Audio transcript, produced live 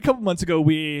A couple months ago,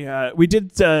 we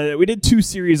did two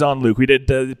series on Luke. We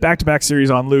did back-to-back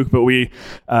series on Luke, but we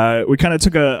kind of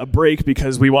took a break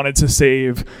because we wanted to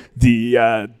save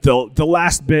the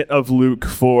last bit of Luke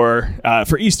for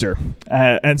Easter,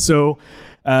 and so.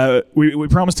 We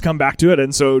promised to come back to it,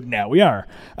 and so now we are.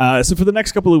 So for the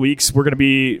next couple of weeks, we're going to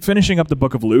be finishing up the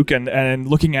book of Luke and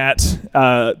looking at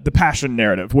the Passion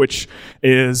narrative, which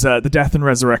is the death and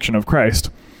resurrection of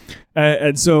Christ.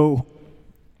 And so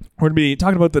we're going to be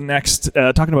talking about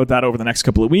that over the next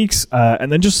couple of weeks,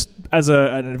 and then just as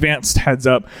an advanced heads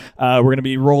up, we're going to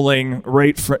be rolling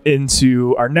right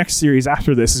into our next series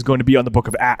after this is going to be on the book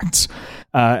of Acts.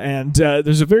 And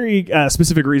there's a very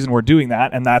specific reason we're doing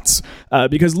that, and that's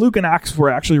because Luke and Acts were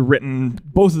actually written,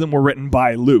 both of them were written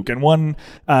by Luke, and one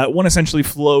essentially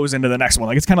flows into the next one.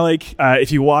 Like it's kind of like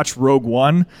if you watch Rogue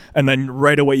One, and then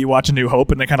right away you watch A New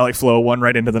Hope, and they kind of like flow one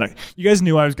right into the next. You guys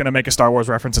knew I was going to make a Star Wars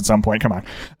reference at some point, come on.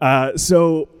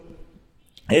 So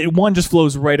one just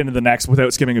flows right into the next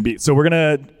without skipping a beat. So we're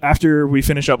going to, after we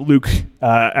finish up Luke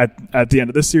at the end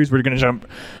of this series, we're going to jump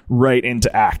right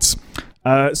into Acts.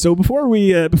 So before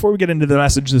we get into the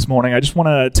message this morning, I just want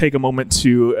to take a moment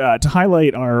to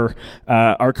highlight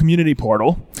our community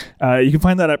portal. You can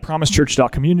find that at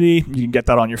promisechurch.community. You can get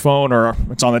that on your phone or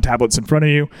it's on the tablets in front of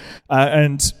you.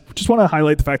 And just want to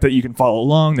highlight the fact that you can follow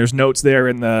along. There's notes there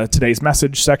in the today's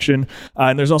message section,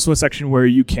 and there's also a section where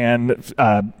you can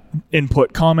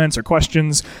input comments or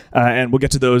questions, and we'll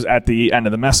get to those at the end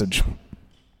of the message.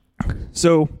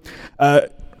 So.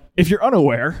 If you're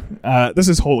unaware, this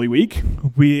is Holy Week.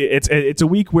 It's a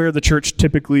week where the church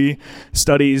typically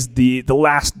studies the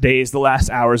last days, the last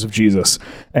hours of Jesus,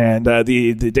 and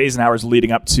the days and hours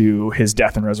leading up to his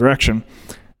death and resurrection.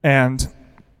 And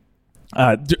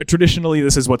traditionally,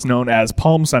 this is what's known as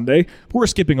Palm Sunday. We're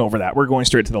skipping over that. We're going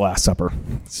straight to the Last Supper.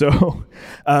 So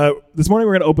this morning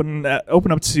we're going to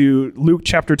open up to Luke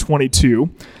chapter 22.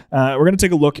 We're going to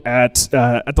take a look at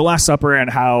the Last Supper and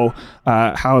how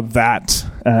that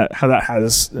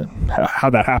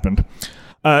happened.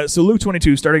 So Luke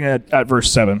 22, starting at verse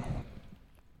 7.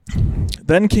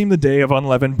 Then came the day of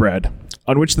unleavened bread,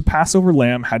 on which the Passover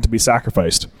lamb had to be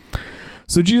sacrificed.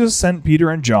 So Jesus sent Peter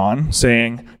and John,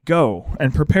 saying, "Go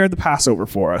and prepare the Passover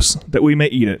for us, that we may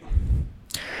eat it."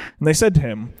 And they said to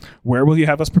him, "Where will you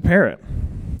have us prepare it?"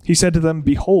 He said to them,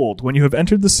 "Behold, when you have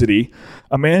entered the city,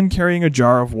 a man carrying a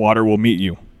jar of water will meet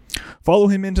you. Follow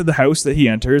him into the house that he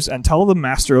enters, and tell the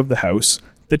master of the house,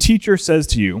 'The teacher says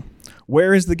to you,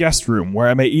 where is the guest room where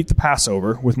I may eat the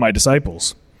Passover with my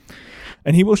disciples?'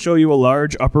 And he will show you a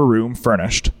large upper room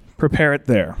furnished. Prepare it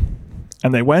there."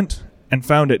 And they went and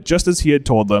found it just as he had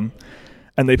told them,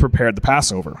 and they prepared the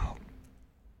Passover.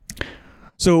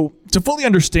 So to fully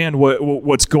understand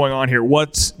what's going on here,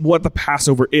 what the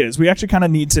Passover is, we actually kind of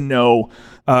need to know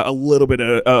a little bit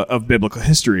of biblical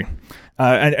history.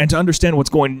 And to understand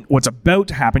what's about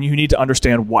to happen, you need to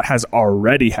understand what has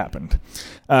already happened.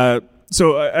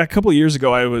 So a couple of years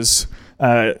ago, I was...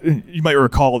 you might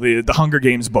recall the Hunger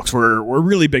Games books were a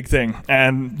really big thing.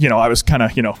 And, I was kind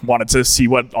of, wanted to see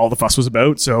what all the fuss was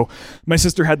about. So my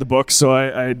sister had the books, so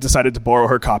I decided to borrow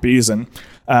her copies. And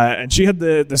she had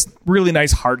this really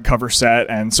nice hardcover set.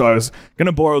 And so I was going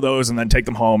to borrow those and then take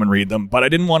them home and read them. But I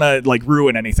didn't want to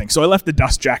ruin anything. So I left the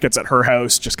dust jackets at her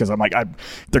house just because I'm like,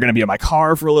 they're going to be in my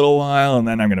car for a little while and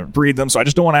then I'm going to read them. So I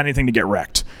just don't want anything to get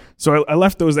wrecked. So I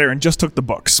left those there and just took the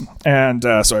books. And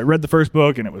so I read the first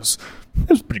book and it was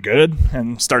pretty good,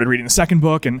 and started reading the second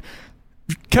book and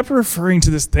kept referring to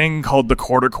this thing called the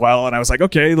quarter quell. And I was like,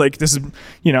 okay, this is,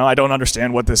 I don't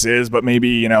understand what this is, but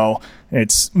maybe,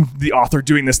 it's the author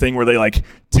doing this thing where they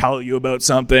tell you about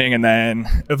something and then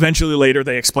eventually later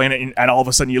they explain it and all of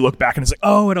a sudden you look back and it's like,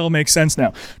 oh, it all makes sense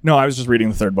now. No, I was just reading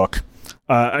the third book.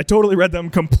 I totally read them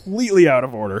completely out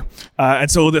of order. And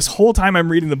so this whole time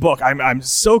I'm reading the book, I'm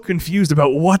so confused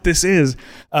about what this is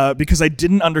because I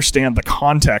didn't understand the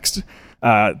context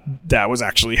that was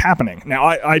actually happening. Now,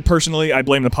 I personally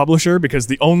blame the publisher because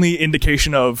the only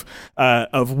indication of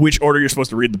which order you're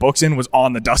supposed to read the books in was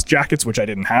on the dust jackets, which I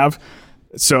didn't have.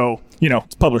 So,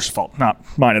 it's the publisher's fault, not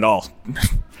mine at all.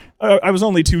 I was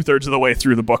only 2/3 of the way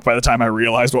through the book by the time I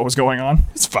realized what was going on.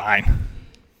 It's fine.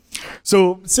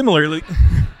 So similarly,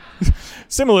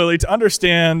 to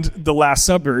understand the Last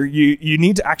Supper, you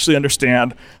need to actually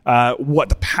understand what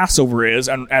the Passover is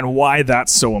and why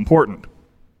that's so important.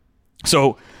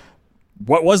 So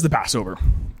what was the Passover?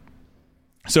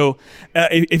 So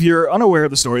if you're unaware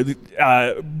of the story,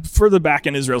 further back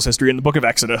in Israel's history, in the book of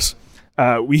Exodus,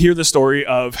 we hear the story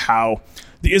of how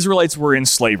the Israelites were in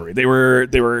slavery. They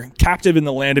were captive in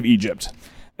the land of Egypt.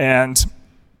 And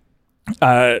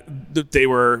they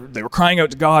were crying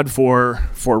out to God for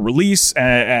release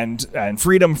and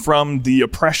freedom from the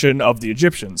oppression of the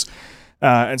Egyptians.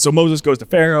 And so Moses goes to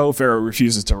Pharaoh. Pharaoh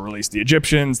refuses to release the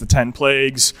Egyptians, the 10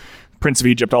 plagues, Prince of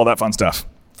Egypt, all that fun stuff.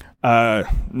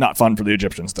 Not fun for the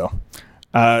Egyptians, though.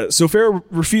 So Pharaoh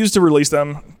refused to release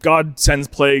them. God sends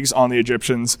plagues on the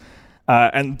Egyptians.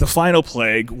 And the final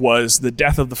plague was the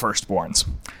death of the firstborns.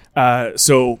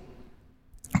 So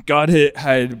God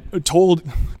had told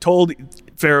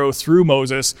Pharaoh through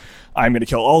Moses, I'm going to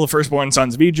kill all the firstborn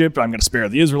sons of Egypt. I'm going to spare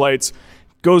the Israelites.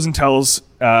 Goes and tells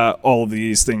all of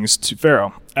these things to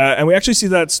Pharaoh. And we actually see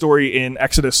that story in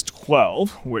Exodus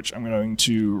 12, which I'm going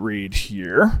to read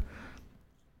here.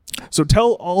 So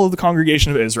tell all of the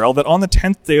congregation of Israel that on the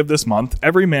 10th day of this month,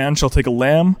 every man shall take a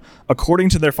lamb according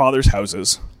to their father's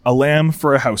houses, a lamb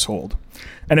for a household.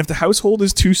 And if the household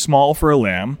is too small for a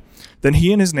lamb, then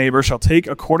he and his neighbor shall take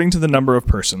according to the number of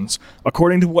persons,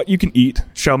 according to what you can eat,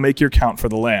 shall make your count for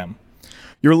the lamb.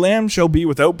 Your lamb shall be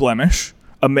without blemish,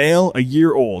 a male a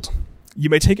year old. You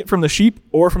may take it from the sheep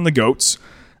or from the goats,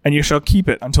 and you shall keep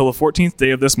it until the 14th day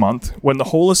of this month, when the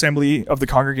whole assembly of the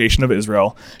congregation of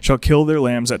Israel shall kill their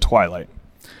lambs at twilight.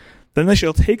 Then they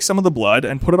shall take some of the blood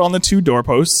and put it on the 2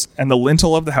 doorposts and the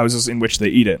lintel of the houses in which they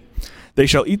eat it. They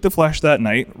shall eat the flesh that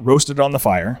night, roasted on the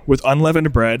fire, with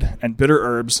unleavened bread and bitter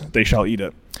herbs they shall eat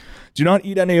it. Do not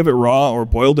eat any of it raw or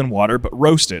boiled in water, but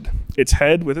roasted, its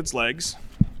head with its legs,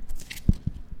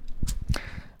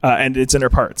 and its inner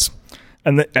parts.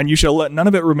 And you shall let none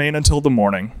of it remain until the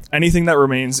morning. Anything that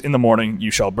remains in the morning you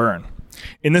shall burn.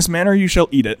 In this manner you shall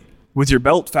eat it, with your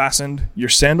belt fastened, your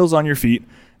sandals on your feet,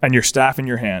 and your staff in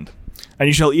your hand. And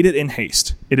you shall eat it in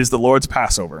haste. It is the Lord's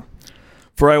Passover.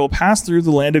 For I will pass through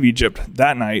the land of Egypt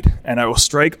that night, and I will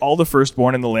strike all the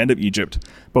firstborn in the land of Egypt,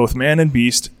 both man and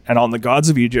beast, and on the gods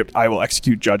of Egypt I will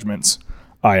execute judgments.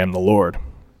 I am the Lord.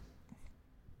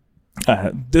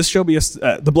 This shall be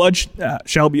the blood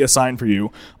shall be a sign for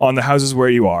you on the houses where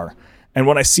you are. And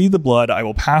when I see the blood, I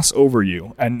will pass over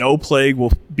you, and no plague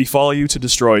will befall you to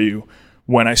destroy you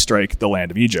when I strike the land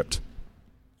of Egypt.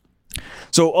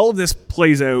 So all of this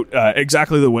plays out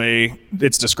exactly the way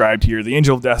it's described here. The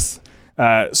angel of death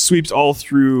sweeps all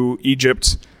through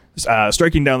Egypt,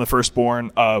 striking down the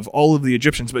firstborn of all of the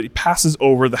Egyptians, but he passes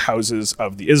over the houses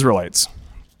of the Israelites.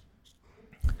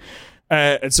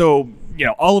 And so,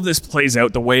 all of this plays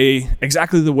out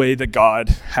exactly the way that God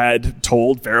had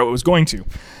told Pharaoh it was going to.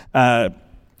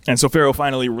 And so Pharaoh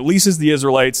finally releases the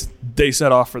Israelites. They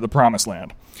set off for the promised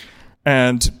land.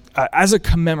 And as a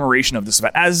commemoration of this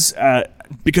event,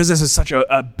 because this is such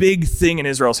a big thing in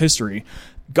Israel's history,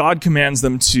 God commands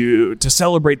them to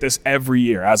celebrate this every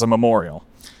year as a memorial.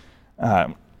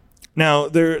 Now,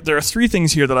 there are 3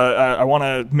 things here that I want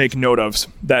to make note of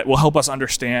that will help us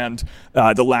understand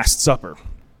the Last Supper.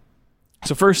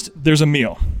 So first, there's a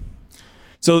meal.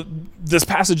 So this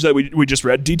passage that we just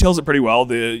read details it pretty well.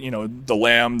 The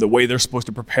lamb, the way they're supposed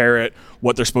to prepare it,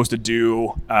 what they're supposed to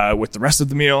do with the rest of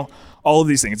the meal, all of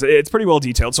these things. It's pretty well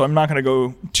detailed, so I'm not going to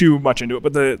go too much into it.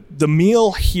 But the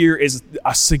meal here is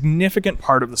a significant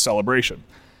part of the celebration.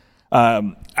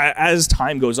 As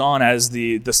time goes on, as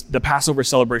the Passover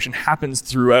celebration happens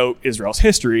throughout Israel's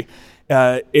history,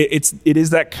 it is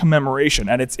that commemoration,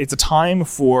 and it's a time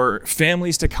for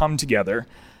families to come together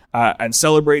and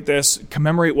celebrate this,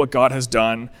 commemorate what God has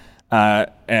done,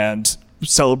 and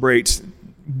celebrate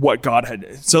what God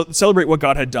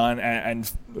had done,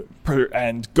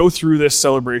 and go through this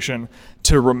celebration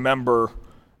to remember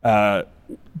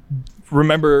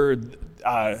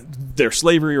their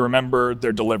slavery, remember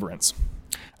their deliverance.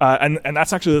 And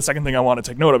that's actually the second thing I want to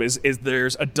take note of is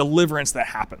there's a deliverance that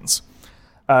happens.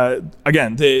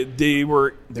 Again, they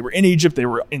were in Egypt, they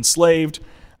were enslaved,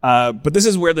 but this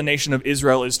is where the nation of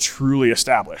Israel is truly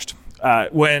established.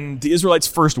 When the Israelites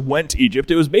first went to Egypt,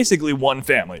 it was basically one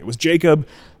family. It was Jacob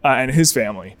and his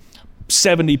family,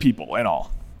 70 people in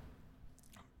all.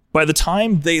 By the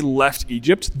time they left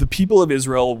Egypt, the people of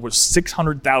Israel was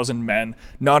 600,000 men,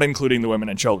 not including the women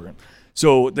and children.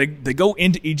 So they go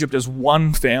into Egypt as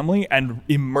one family and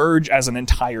emerge as an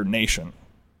entire nation.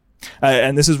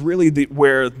 And this is really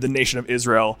where the nation of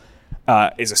Israel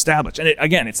is established. And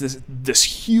it's this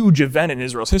huge event in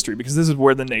Israel's history because this is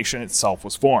where the nation itself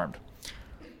was formed.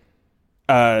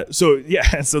 So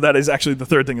that is actually the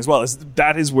third thing as well.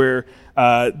 That is where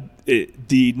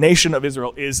the nation of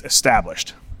Israel is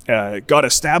established. God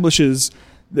establishes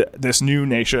this new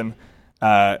nation.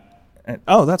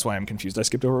 That's why I'm confused. I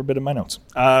skipped over a bit of my notes.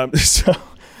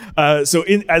 So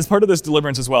as part of this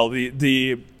deliverance as well,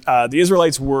 the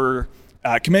Israelites were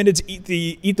commanded to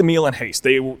eat the meal in haste.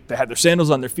 They had their sandals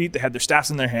on their feet. They had their staffs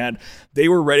in their hand. They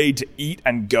were ready to eat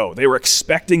and go. They were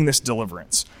expecting this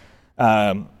deliverance.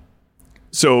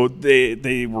 So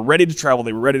they were ready to travel.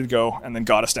 They were ready to go. And then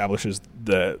God establishes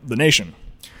the nation.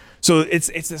 So it's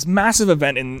this massive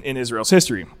event in Israel's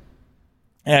history.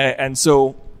 And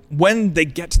so when they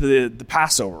get to the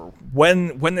Passover,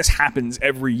 when this happens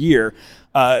every year,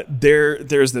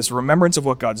 there's this remembrance of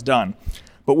what God's done.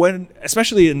 But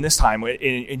especially in this time,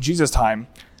 in Jesus' time,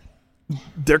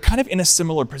 they're kind of in a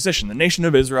similar position. The nation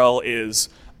of Israel is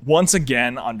once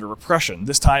again under oppression,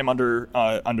 this time under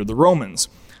the Romans.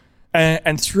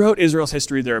 And throughout Israel's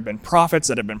history, there have been prophets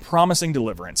that have been promising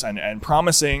deliverance and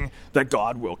promising that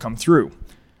God will come through.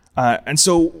 And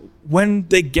so when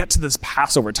they get to this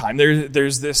Passover time,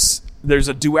 there's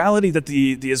a duality that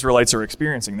the Israelites are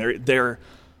experiencing.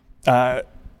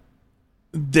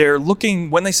 They're looking,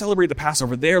 when they celebrate the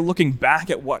Passover, they're looking back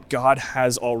at what God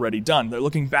has already done. They're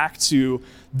looking back to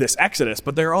this Exodus,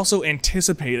 but they're also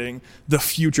anticipating the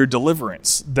future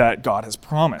deliverance that God has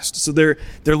promised. So they're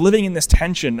living in this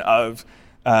tension of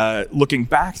looking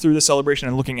back through the celebration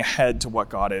and looking ahead to what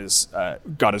God is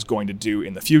going to do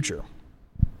in the future.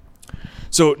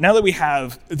 So now that we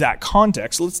have that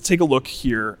context, let's take a look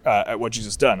here at what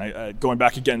Jesus done. Going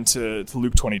back again to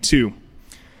Luke 22.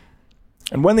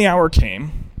 And when the hour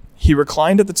came, he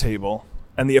reclined at the table,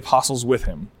 and the apostles with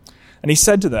him. And he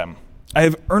said to them, I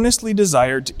have earnestly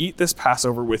desired to eat this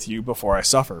Passover with you before I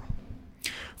suffer.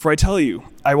 For I tell you,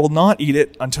 I will not eat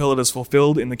it until it is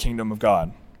fulfilled in the kingdom of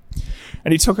God.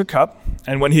 And he took a cup,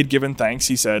 and when he had given thanks,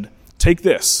 he said, Take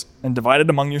this, and divide it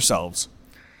among yourselves.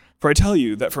 For I tell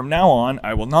you that from now on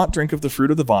I will not drink of the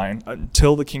fruit of the vine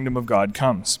until the kingdom of God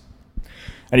comes.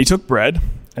 And he took bread,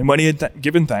 and when he had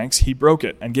given thanks, he broke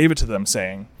it and gave it to them,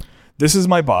 saying, This is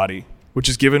my body, which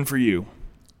is given for you.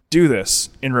 Do this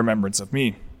in remembrance of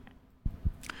me.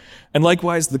 And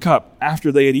likewise the cup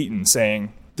after they had eaten,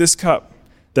 saying, This cup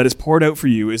that is poured out for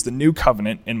you is the new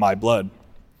covenant in my blood.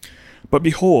 But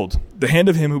behold, the hand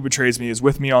of him who betrays me is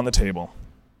with me on the table.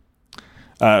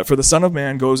 For the Son of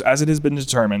Man goes as it has been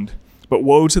determined, but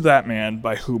woe to that man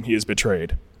by whom he is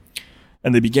betrayed.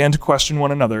 And they began to question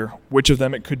one another which of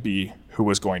them it could be who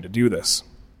was going to do this.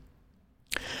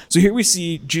 So here we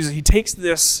see Jesus, he takes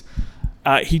this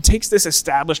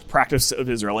established practice of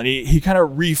Israel and he kind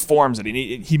of reforms it, and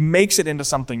he makes it into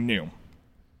something new.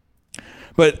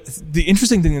 But the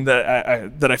interesting thing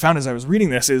that I found as I was reading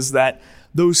this is that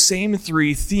those same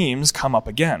three themes come up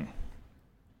again.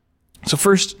 So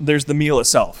first, there's the meal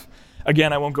itself.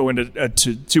 Again, I won't go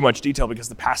into too much detail because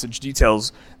the passage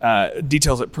details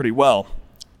it pretty well.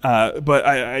 But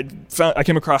I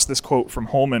came across this quote from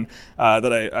Holman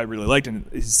that I really liked, and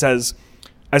it says,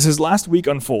 As his last week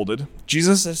unfolded,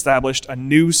 Jesus established a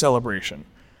new celebration.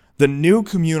 The new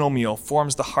communal meal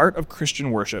forms the heart of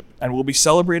Christian worship and will be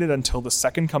celebrated until the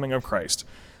second coming of Christ,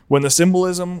 when the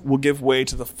symbolism will give way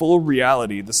to the full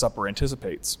reality the supper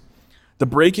anticipates. The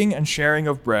breaking and sharing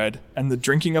of bread and the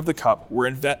drinking of the cup were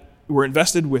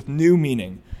invested with new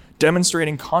meaning,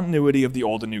 demonstrating continuity of the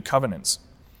old and new covenants.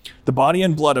 The body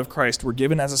and blood of Christ were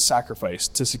given as a sacrifice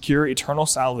to secure eternal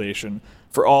salvation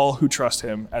for all who trust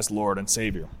him as Lord and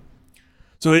Savior.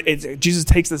 So Jesus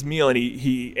takes this meal and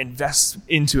he invests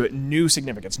into it new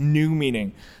significance, new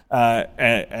meaning,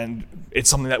 and it's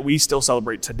something that we still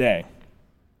celebrate today.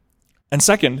 And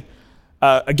second,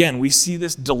 again, we see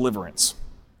this deliverance.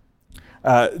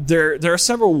 There are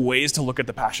several ways to look at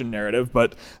the Passion narrative,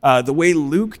 but the way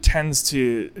Luke tends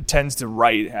to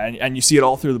write, and you see it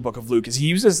all through the book of Luke, is he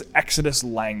uses Exodus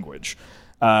language.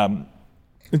 Throughout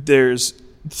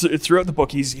the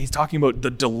book, he's talking about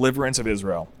the deliverance of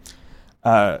Israel.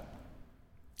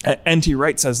 N.T.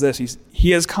 Wright says this,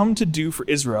 he has come to do for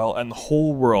Israel and the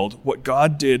whole world what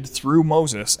God did through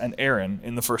Moses and Aaron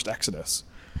in the first Exodus.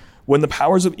 When the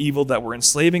powers of evil that were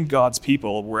enslaving God's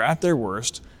people were at their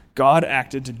worst, God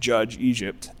acted to judge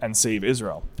Egypt and save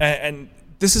Israel. And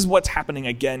this is what's happening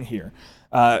again here.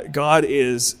 God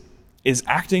is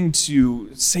acting to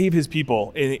save his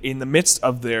people in the midst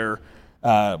of their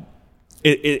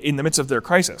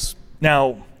crisis.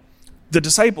 Now, the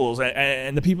disciples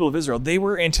and the people of Israel, they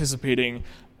were anticipating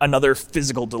another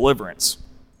physical deliverance.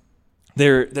 They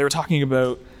were talking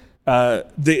about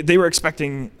they were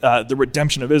expecting the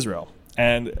redemption of Israel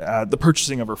and the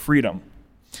purchasing of her freedom.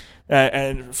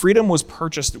 And freedom was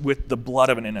purchased with the blood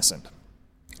of an innocent.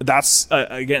 That's,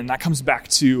 again, that comes back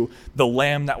to the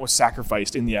lamb that was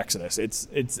sacrificed in the Exodus.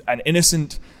 It's an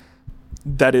innocent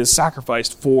that is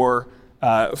sacrificed for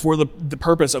the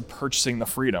purpose of purchasing the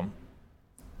freedom.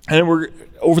 And then we're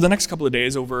over the next couple of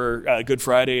days, over Good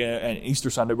Friday and Easter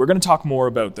Sunday, we're going to talk more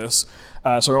about this.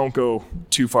 So I won't go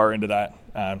too far into that,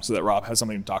 so that Rob has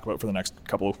something to talk about for the next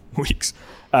couple of weeks.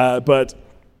 Again,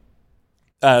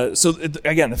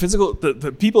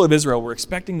 the people of Israel were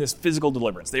expecting this physical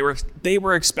deliverance. They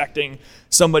were expecting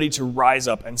somebody to rise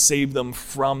up and save them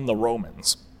from the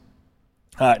Romans,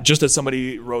 just as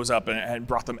somebody rose up and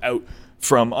brought them out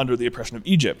from under the oppression of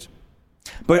Egypt.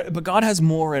 But God has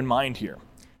more in mind here.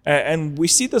 And we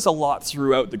see this a lot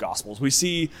throughout the Gospels. We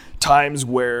see times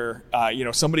where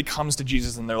somebody comes to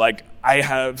Jesus and they're like, I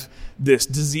have this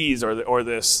disease or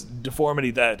this deformity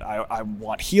that I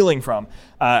want healing from.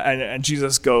 And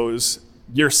Jesus goes,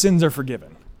 your sins are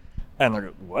forgiven. And they're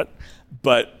like, what?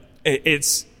 But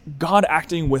it's God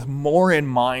acting with more in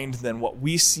mind than what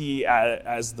we see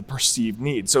as the perceived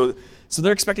need. So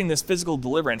they're expecting this physical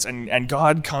deliverance, and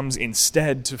God comes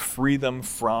instead to free them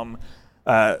from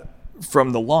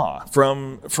the law,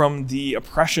 from the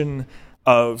oppression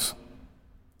of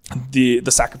the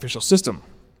sacrificial system.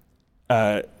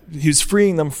 He's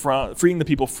freeing the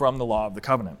people from the law of the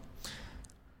covenant.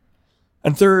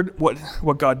 And third,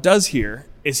 what God does here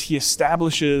is he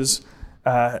establishes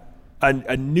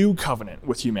a new covenant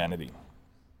with humanity.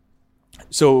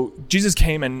 So Jesus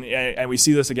came, and we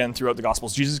see this again throughout the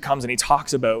Gospels. Jesus comes and he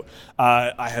talks about,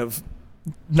 I have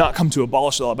not come to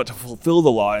abolish the law, but to fulfill the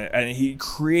law. And he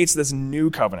creates this new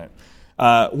covenant,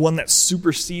 one that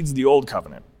supersedes the old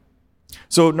covenant.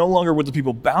 So no longer were the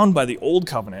people bound by the old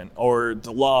covenant or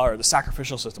the law or the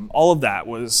sacrificial system. All of that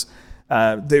was,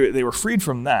 they were freed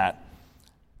from that.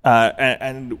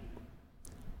 And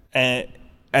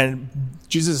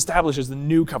Jesus establishes the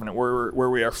new covenant where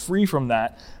we are free from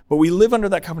that. But we live under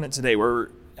that covenant today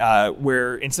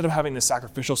where instead of having this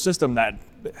sacrificial system that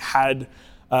had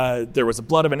there was the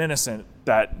blood of an innocent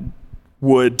that you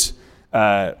would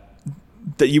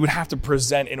have to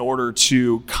present in order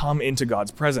to come into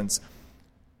God's presence.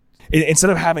 Instead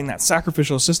of having that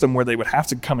sacrificial system where they would have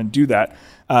to come and do that,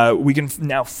 we can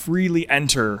now freely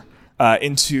enter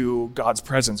into God's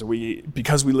presence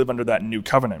because we live under that new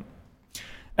covenant.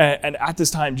 And at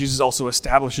this time, Jesus also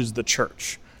establishes the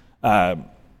church.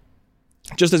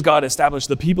 Just as God established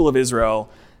the people of Israel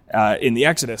in the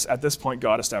Exodus, at this point,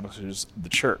 God establishes the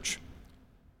church.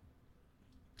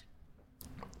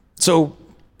 So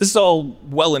this is all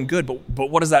well and good, but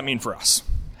what does that mean for us?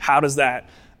 How does that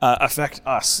affect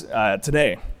us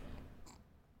today?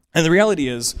 And the reality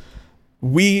is,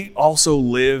 we also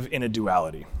live in a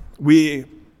duality. We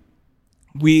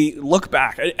look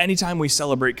back. Anytime we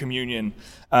celebrate communion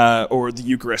or the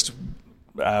Eucharist,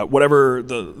 whatever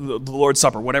the Lord's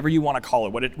Supper, whatever you want to call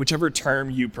it, whichever term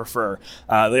you prefer,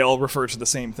 they all refer to the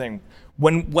same thing.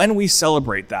 When we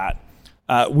celebrate that,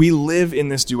 we live in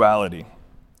this duality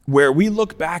where we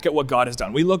look back at what God has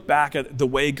done. We look back at the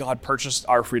way God purchased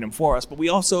our freedom for us, but we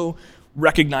also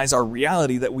recognize our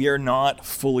reality that we are not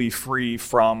fully free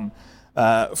from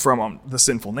the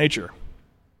sinful nature.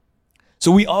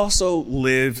 So we also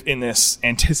live in this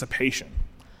anticipation.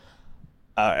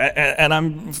 And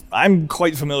I'm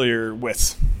quite familiar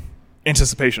with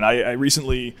anticipation. I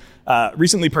recently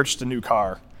purchased a new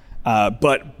car,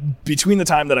 but between the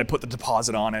time that I put the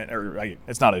deposit on it,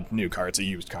 it's not a new car, it's a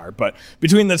used car, but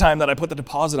between the time that I put the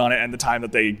deposit on it and the time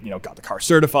that they got the car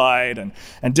certified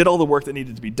and did all the work that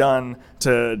needed to be done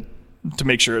to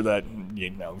make sure that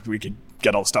we could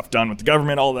get all the stuff done with the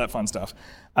government, all of that fun stuff.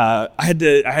 I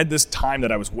had this time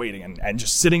that I was waiting and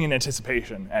just sitting in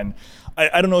anticipation. And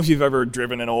I don't know if you've ever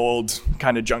driven an old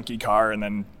kind of junky car and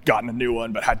then gotten a new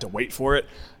one but had to wait for it.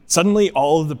 Suddenly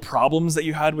all of the problems that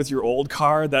you had with your old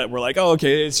car that were like, oh,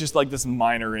 okay, it's just like this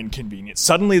minor inconvenience.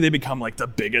 Suddenly they become like the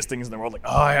biggest things in the world. Like,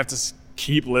 oh, I have to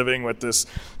keep living with this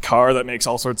car that makes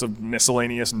all sorts of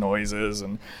miscellaneous noises.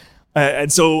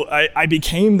 And so I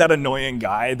became that annoying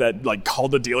guy that like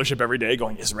called the dealership every day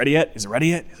going, is it ready yet? Is it ready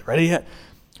yet? Is it ready yet?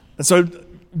 And so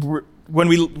when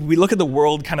we look at the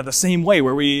world kind of the same way,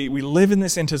 where we live in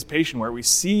this anticipation, where we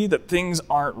see that things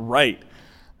aren't right,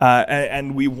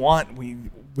 and we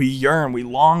yearn, we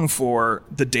long for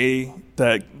the day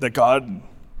that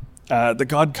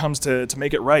God comes to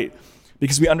make it right,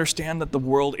 because we understand that the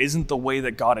world isn't the way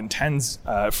that God intends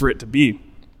for it to be.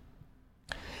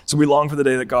 So we long for the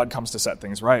day that God comes to set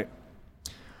things right.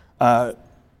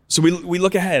 So we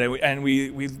look ahead, and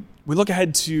we look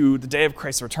ahead to the day of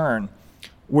Christ's return,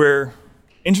 where,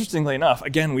 interestingly enough,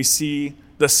 again, we see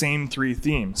the same three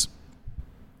themes.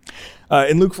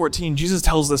 In Luke 14, Jesus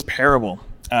tells this parable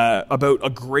about a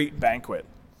great banquet.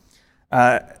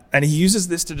 And he uses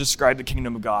this to describe the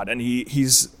kingdom of God. And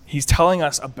he's telling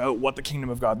us about what the kingdom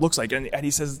of God looks like. And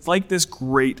he says it's like this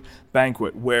great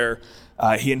banquet where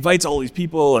he invites all these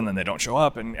people and then they don't show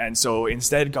up. And so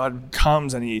instead God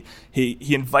comes and he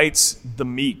invites the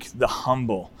meek, the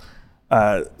humble,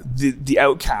 the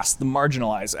outcast, the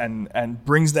marginalized, and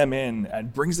brings them in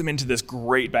and brings them into this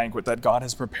great banquet that God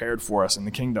has prepared for us in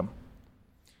the kingdom.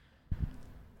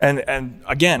 And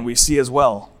again, we see as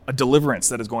well a deliverance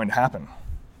that is going to happen.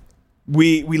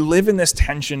 We live in this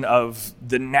tension of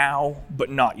the now, but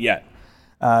not yet.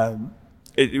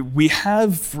 We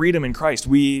have freedom in Christ.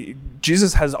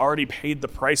 Jesus has already paid the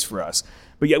price for us,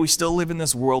 but yet we still live in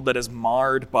this world that is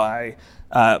marred by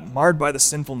the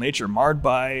sinful nature, marred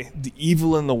by the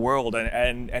evil in the world,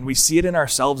 and we see it in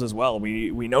ourselves as well.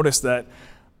 We notice that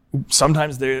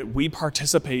sometimes we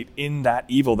participate in that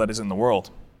evil that is in the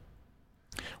world.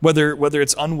 Whether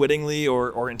it's unwittingly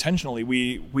or intentionally,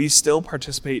 we still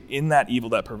participate in that evil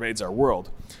that pervades our world.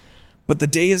 But the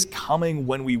day is coming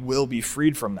when we will be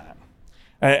freed from that.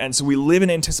 And so we live in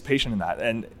anticipation in that.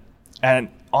 And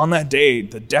on that day,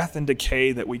 the death and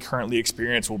decay that we currently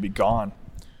experience will be gone.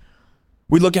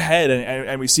 We look ahead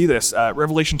and we see this.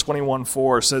 Revelation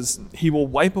 21:4 says, "He will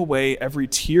wipe away every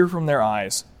tear from their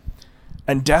eyes,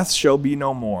 and death shall be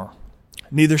no more.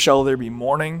 Neither shall there be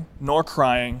mourning, nor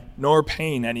crying, nor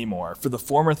pain anymore, for the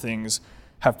former things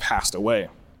have passed away."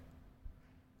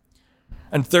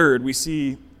 And third, we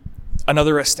see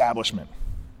another establishment.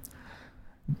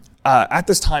 At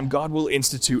this time, God will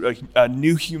institute a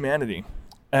new humanity.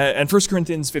 And 1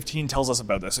 Corinthians 15 tells us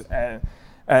about this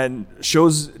and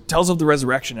tells of the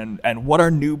resurrection and what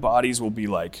our new bodies will be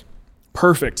like.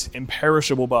 Perfect,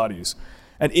 imperishable bodies.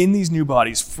 And in these new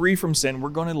bodies, free from sin, we're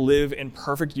going to live in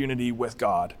perfect unity with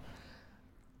God.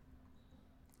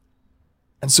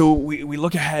 And so we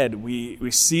look ahead, we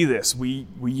see this, we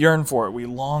yearn for it, we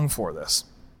long for this.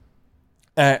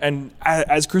 And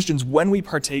as Christians, when we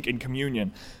partake in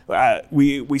communion,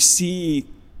 we see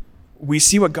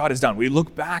what God has done. We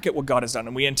look back at what God has done,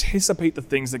 and we anticipate the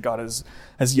things that God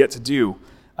has yet to do.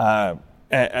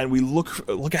 And we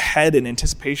look ahead in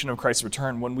anticipation of Christ's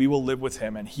return when we will live with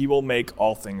him and he will make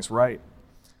all things right.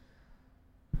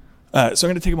 So I'm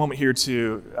going to take a moment here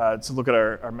to look at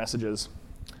our messages.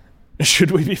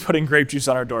 Should we be putting grape juice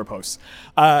on our doorposts?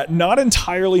 Not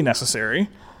entirely necessary.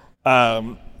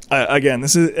 Again,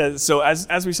 this is so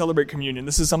as we celebrate communion,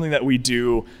 this is something that we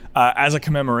do as a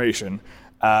commemoration.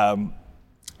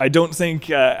 I don't think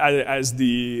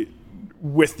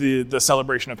with the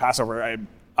celebration of Passover,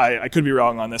 I could be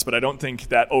wrong on this, but I don't think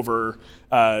that over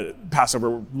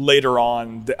Passover later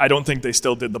on, I don't think they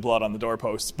still did the blood on the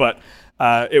doorposts, but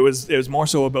it was more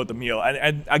so about the meal.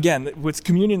 And again, with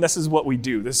communion, this is what we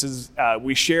do. This is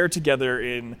we share together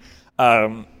in.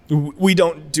 We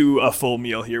don't do a full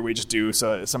meal here. We just do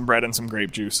some bread and some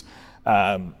grape juice.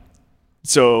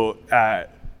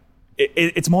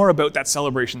 It's more about that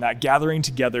celebration, that gathering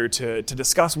together to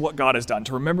discuss what God has done,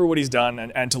 to remember what he's done,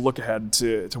 and to look ahead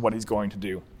to what he's going to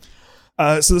do.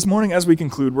 So this morning, as we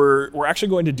conclude, we're actually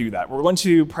going to do that. We're going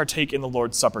to partake in the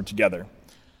Lord's Supper together.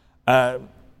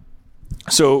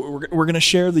 So we're going to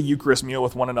share the Eucharist meal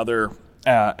with one another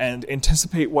and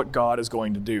anticipate what God is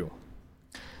going to do.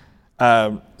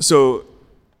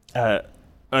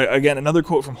 Again, another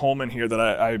quote from Holman here that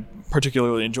I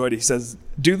particularly enjoyed. He says,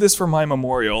 "Do this for my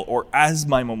memorial, or as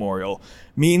my memorial,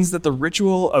 means that the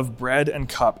ritual of bread and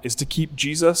cup is to keep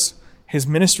Jesus, his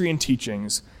ministry and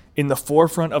teachings, in the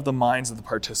forefront of the minds of the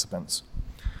participants.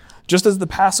 Just as the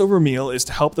Passover meal is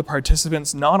to help the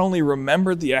participants not only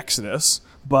remember the Exodus,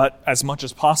 but, as much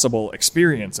as possible,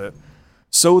 experience it,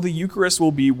 so the Eucharist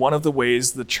will be one of the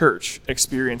ways the church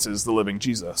experiences the living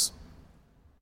Jesus."